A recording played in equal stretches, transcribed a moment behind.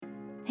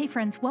Hey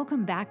friends,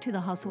 welcome back to the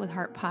Hustle with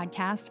Heart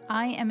podcast.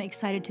 I am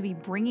excited to be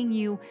bringing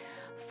you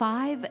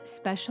 5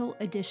 special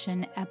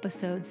edition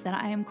episodes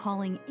that I am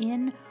calling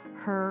In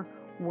Her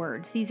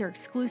Words. These are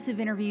exclusive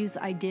interviews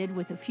I did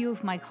with a few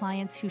of my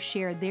clients who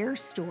share their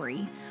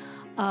story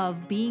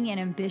of being an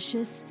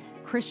ambitious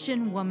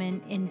Christian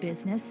woman in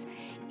business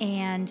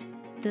and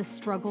the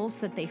struggles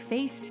that they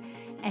faced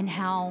and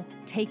how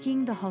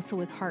taking the Hustle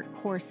with Heart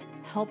course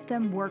helped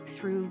them work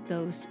through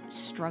those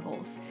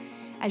struggles.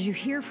 As you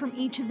hear from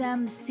each of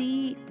them,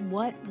 see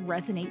what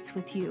resonates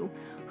with you,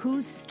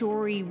 whose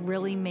story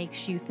really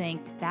makes you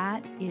think,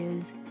 that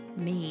is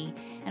me.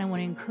 And I want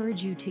to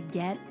encourage you to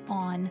get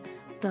on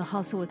the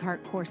Hustle with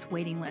Heart course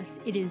waiting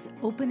list. It is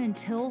open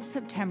until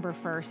September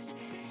 1st.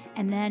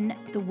 And then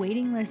the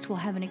waiting list will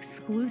have an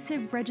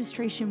exclusive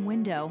registration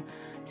window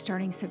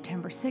starting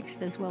September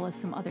 6th, as well as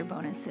some other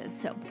bonuses.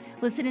 So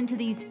listen into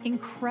these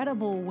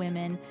incredible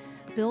women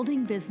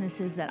building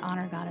businesses that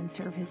honor God and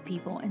serve His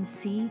people, and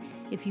see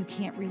if you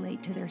can't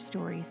relate to their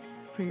stories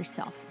for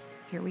yourself.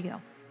 Here we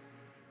go.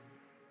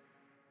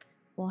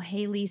 Well,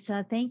 hey,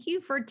 Lisa, thank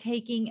you for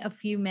taking a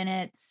few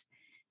minutes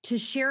to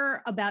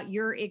share about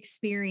your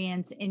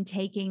experience in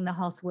taking the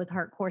Hustle with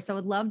Heart course. I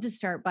would love to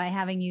start by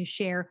having you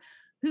share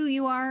who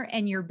you are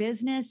and your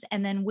business,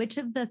 and then which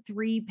of the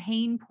 3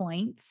 pain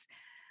points,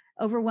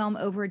 overwhelm,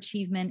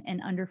 overachievement,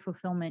 and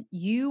underfulfillment,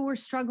 you were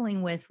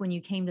struggling with when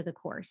you came to the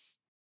course.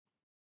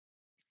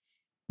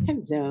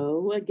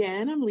 Hello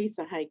again, I'm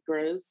Lisa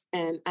Height-Gross,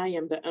 and I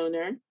am the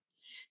owner,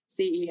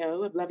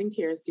 CEO of Loving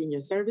Care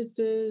Senior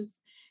Services.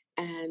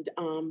 And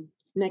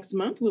next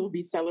month, we'll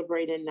be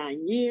celebrating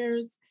 9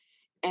 years.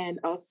 And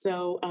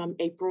also,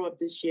 April of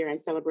this year, I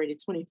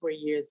celebrated 24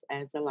 years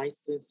as a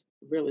licensed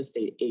real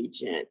estate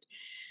agent.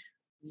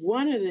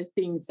 One of the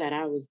things that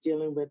I was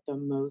dealing with the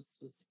most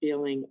was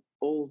feeling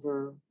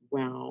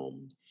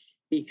overwhelmed,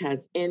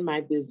 because in my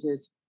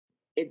business,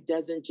 it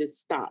doesn't just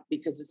stop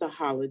because it's a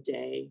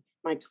holiday.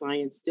 My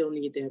clients still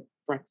need their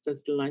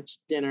breakfast, lunch,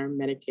 dinner,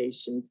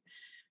 medications,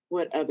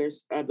 other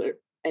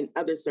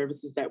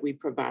services that we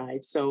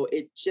provide. So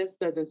it just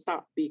doesn't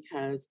stop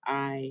because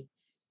I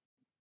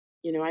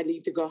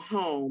leave to go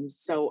home.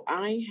 So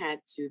I had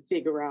to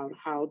figure out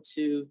how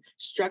to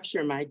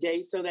structure my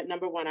day so that,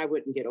 number one, I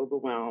wouldn't get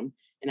overwhelmed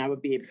and I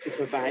would be able to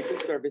provide the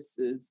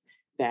services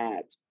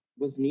that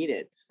was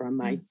needed from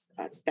my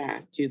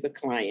staff to the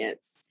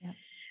clients. Yep.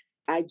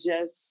 I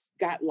just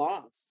got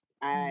lost.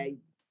 I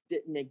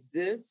didn't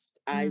exist.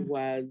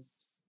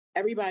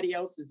 Everybody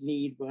else's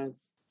need was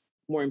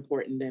more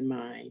important than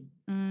mine.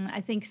 I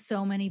think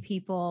so many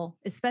people,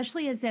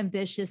 especially as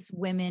ambitious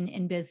women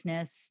in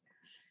business,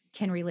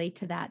 can relate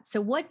to that.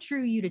 So what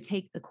drew you to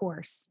take the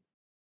course?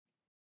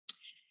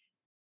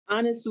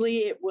 Honestly,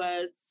 it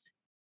was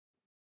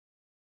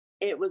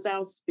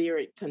our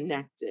spirit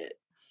connected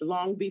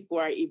long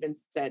before I even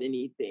said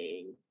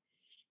anything.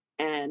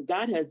 And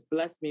God has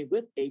blessed me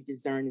with a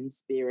discerning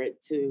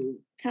spirit to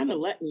kind of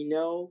let me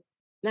know,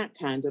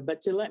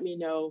 but to let me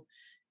know,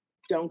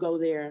 don't go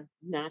there,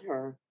 not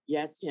her,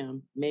 yes,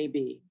 him,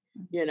 maybe,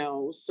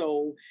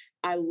 So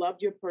I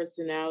loved your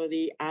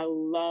personality. I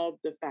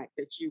loved the fact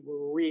that you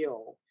were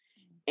real.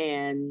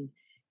 And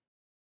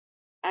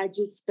I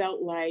just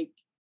felt like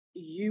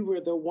you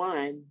were the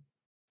one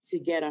to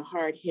get a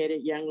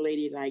hard-headed young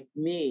lady like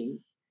me,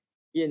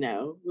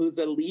 who's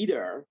a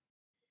leader,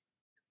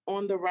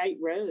 on the right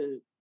road.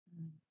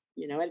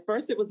 At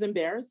first it was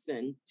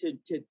embarrassing to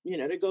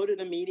go to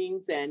the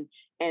meetings and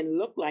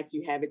look like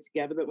you have it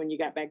together. But when you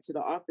got back to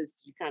the office,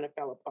 you kind of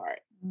fell apart.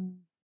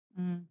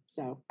 Mm-hmm.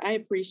 So I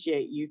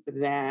appreciate you for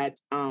that.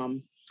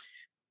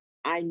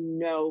 I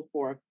know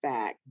for a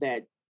fact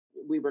that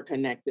we were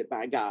connected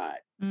by God.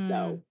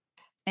 So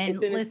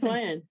it's in His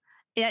plan.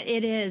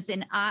 It is.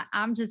 And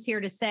I'm just here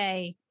to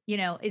say,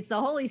 it's the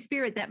Holy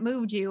Spirit that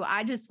moved you.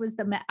 I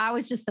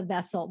was just the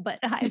vessel, but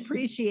I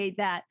appreciate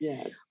that.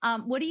 Yes.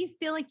 What do you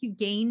feel like you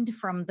gained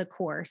from the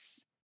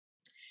course?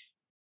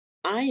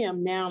 I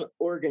am now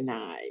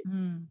organized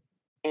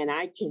and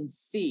I can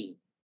see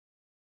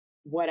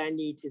what I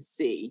need to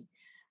see.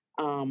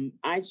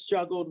 I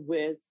struggled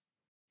with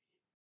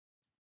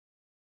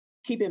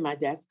keeping my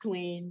desk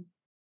clean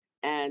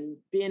and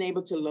being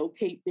able to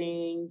locate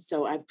things.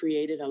 So I've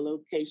created a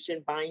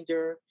location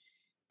binder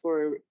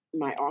for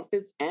my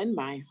office and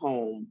my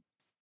home,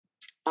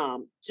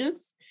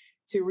 just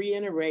to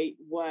reiterate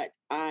what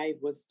I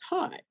was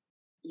taught.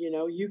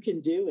 You can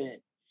do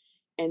it.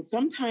 And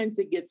sometimes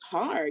it gets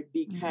hard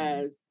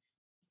because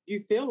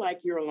you feel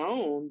like you're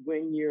alone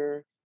when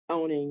you're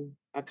owning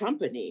a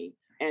company.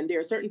 And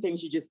there are certain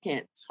things you just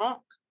can't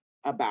talk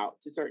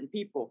about to certain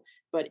people.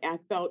 But I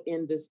felt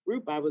in this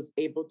group, I was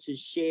able to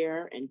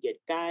share and get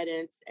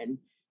guidance and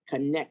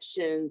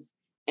connections.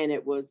 And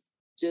it was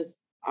just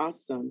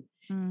awesome.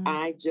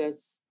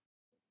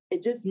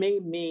 It just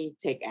made me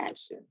take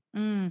action,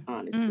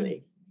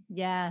 honestly.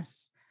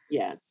 Yes.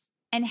 Yes.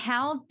 And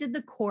how did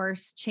the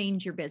course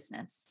change your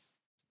business?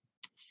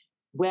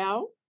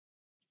 Well,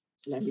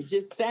 let me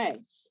just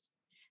say,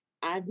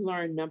 I've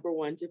learned, number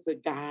one, to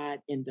put God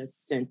in the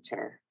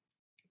center.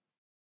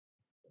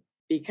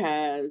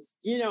 because,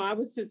 I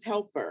was his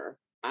helper.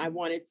 I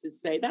wanted to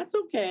say, that's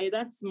okay.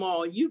 That's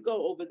small. You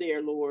go over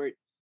there, Lord.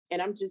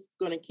 And I'm just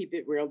going to keep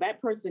it real.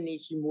 That person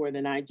needs you more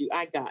than I do.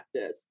 I got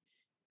this.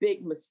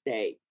 Big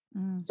mistake.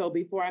 So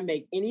before I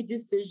make any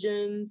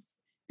decisions,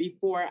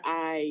 before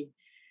I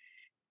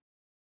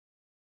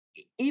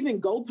even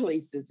go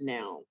places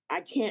now, I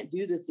can't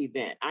do this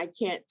event. I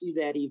can't do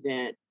that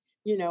event.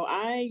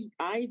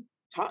 I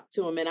talk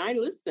to him and I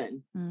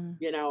listen,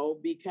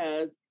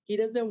 because he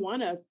doesn't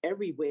want us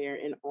everywhere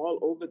and all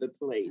over the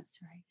place. That's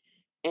right.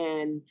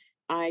 And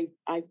I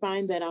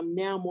find that I'm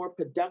now more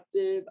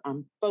productive.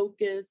 I'm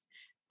focused.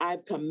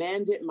 I've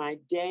commanded my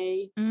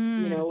day.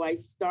 I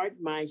start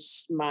I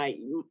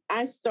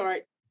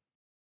start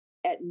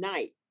at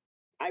night.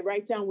 I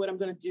write down what I'm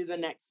going to do the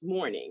next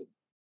morning.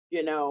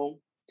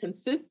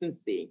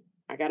 Consistency.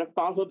 I got to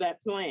follow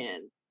that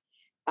plan.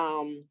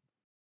 And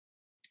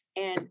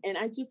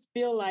I just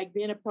feel like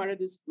being a part of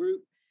this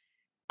group,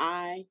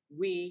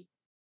 we,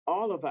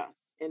 all of us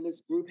in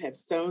this group have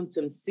sown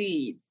some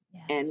seeds.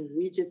 Yes. And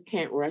we just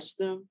can't rush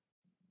them.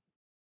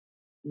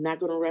 Not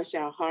going to rush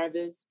our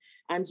harvest.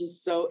 I'm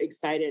just so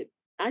excited.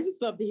 I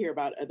just love to hear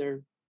about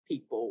other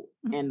people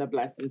and the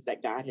blessings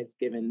that God has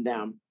given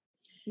them.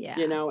 Yeah.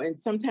 And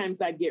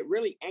sometimes I get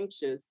really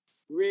anxious,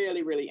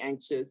 really, really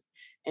anxious.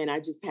 And I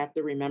just have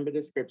to remember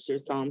the scripture,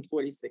 Psalm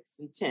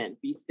 46:10.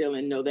 Be still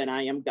and know that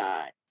I am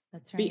God.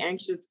 That's right. Be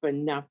anxious for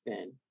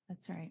nothing.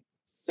 That's right.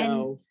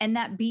 So, and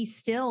that be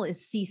still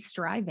is cease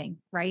striving,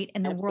 right?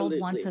 And the world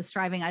wants us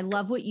striving. I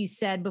love what you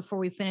said before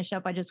we finish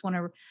up. I just want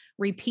to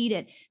repeat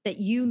it, that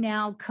you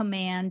now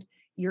command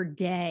your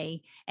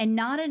day, and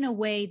not in a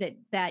way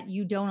that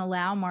you don't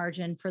allow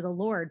margin for the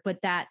Lord,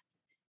 but that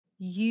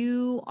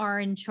you are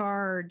in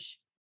charge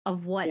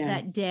of what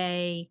that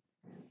day,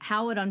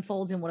 how it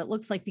unfolds and what it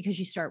looks like, because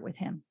you start with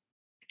him.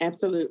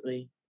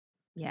 Absolutely.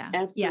 Yeah.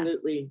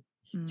 Absolutely.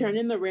 Yeah.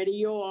 Turning the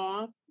radio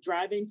off,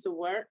 driving to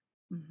work,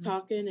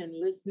 talking and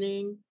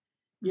listening.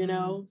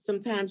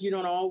 Sometimes you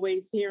don't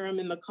always hear him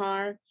in the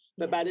car,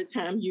 but by the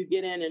time you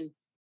get in and,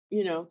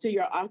 to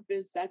your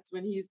office, that's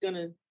when he's going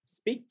to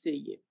speak to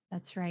you.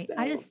 That's right. So,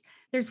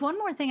 there's one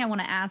more thing I want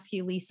to ask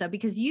you, Lisa,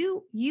 because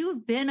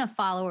you've been a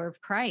follower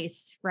of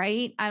Christ,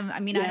 right? I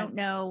mean, yes. I don't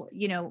know,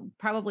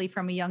 probably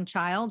from a young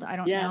child. I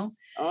don't know.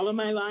 All of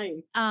my life.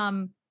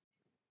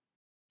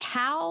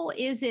 How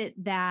is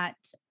it that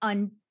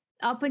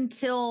up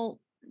until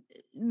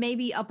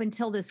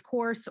this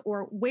course,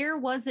 or where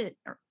was it,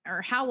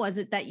 or how was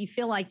it that you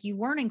feel like you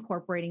weren't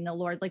incorporating the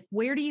Lord? Like,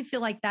 where do you feel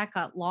like that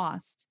got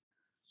lost?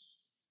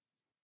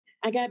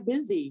 I got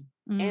busy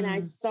and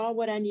I saw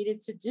what I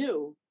needed to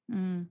do.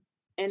 And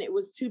it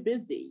was too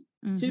busy,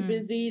 too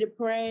busy to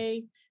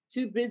pray,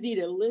 too busy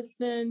to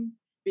listen,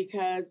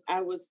 because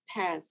I was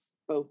task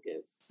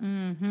focused,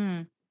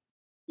 and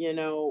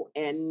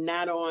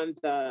not on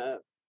the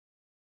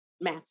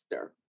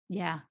master.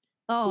 Yeah.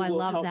 Oh, I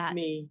love that.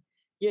 Me,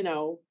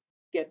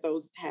 get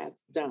those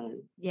tasks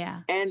done.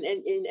 Yeah. And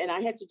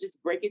I had to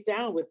just break it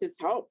down with his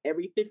help.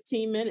 Every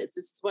 15 minutes,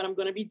 this is what I'm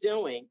going to be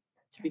doing.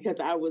 Right. Because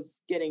I was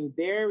getting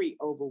very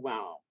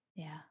overwhelmed.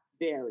 Yeah.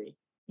 Very.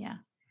 Yeah.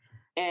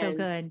 And so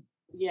good.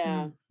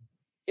 Yeah.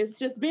 It's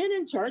just been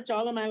in church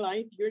all of my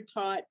life. You're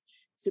taught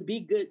to be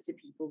good to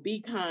people, be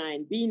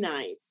kind, be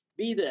nice,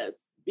 be this.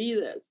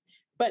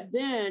 But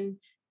then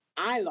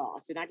I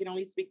lost, and I can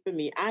only speak for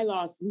me. I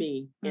lost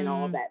me in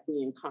all that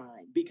being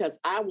kind, because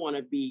I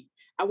want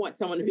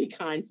someone to be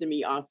kind to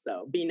me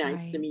also, be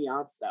nice to me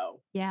also,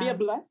 be a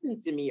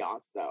blessing to me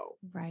also.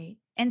 Right.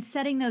 And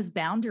setting those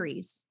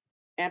boundaries.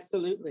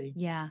 Absolutely.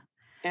 Yeah.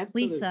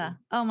 Absolutely. Lisa,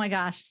 oh my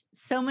gosh,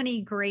 so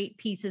many great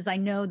pieces. I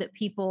know that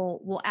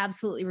people will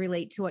absolutely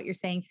relate to what you're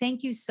saying.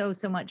 Thank you so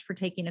much for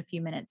taking a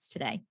few minutes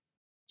today.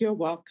 You're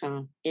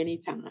welcome.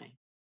 Anytime.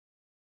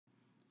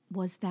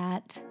 Was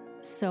that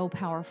so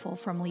powerful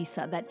from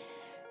Lisa, that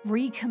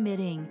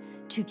recommitting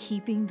to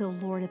keeping the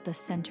Lord at the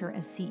center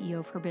as CEO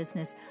of her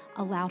business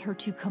allowed her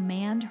to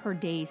command her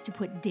days, to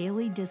put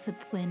daily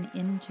discipline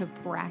into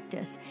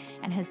practice,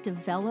 and has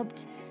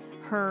developed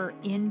her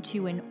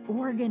into an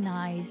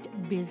organized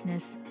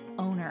business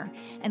owner.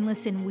 And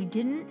listen, we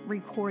didn't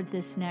record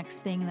this next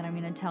thing that I'm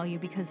going to tell you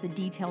because the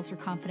details are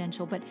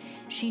confidential, but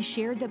she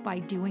shared that by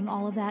doing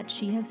all of that,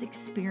 she has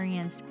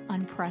experienced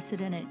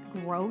unprecedented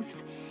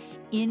growth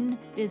in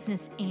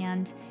business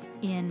and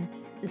in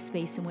the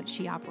space in which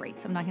she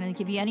operates. I'm not going to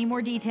give you any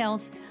more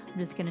details. I'm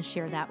just going to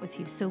share that with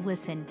you. So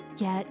listen,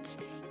 get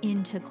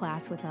into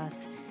class with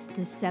us.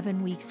 This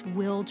 7 weeks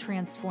will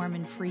transform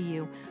and free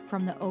you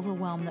from the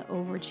overwhelm, the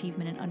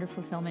overachievement, and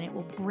underfulfillment. It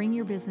will bring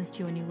your business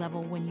to a new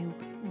level when you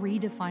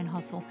redefine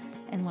hustle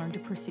and learn to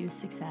pursue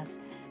success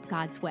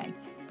God's way.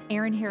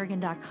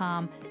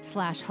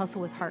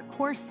 ErinHarrigan.com/hustlewithheart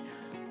course,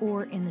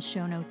 or in the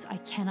show notes. I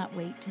cannot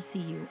wait to see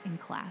you in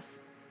class.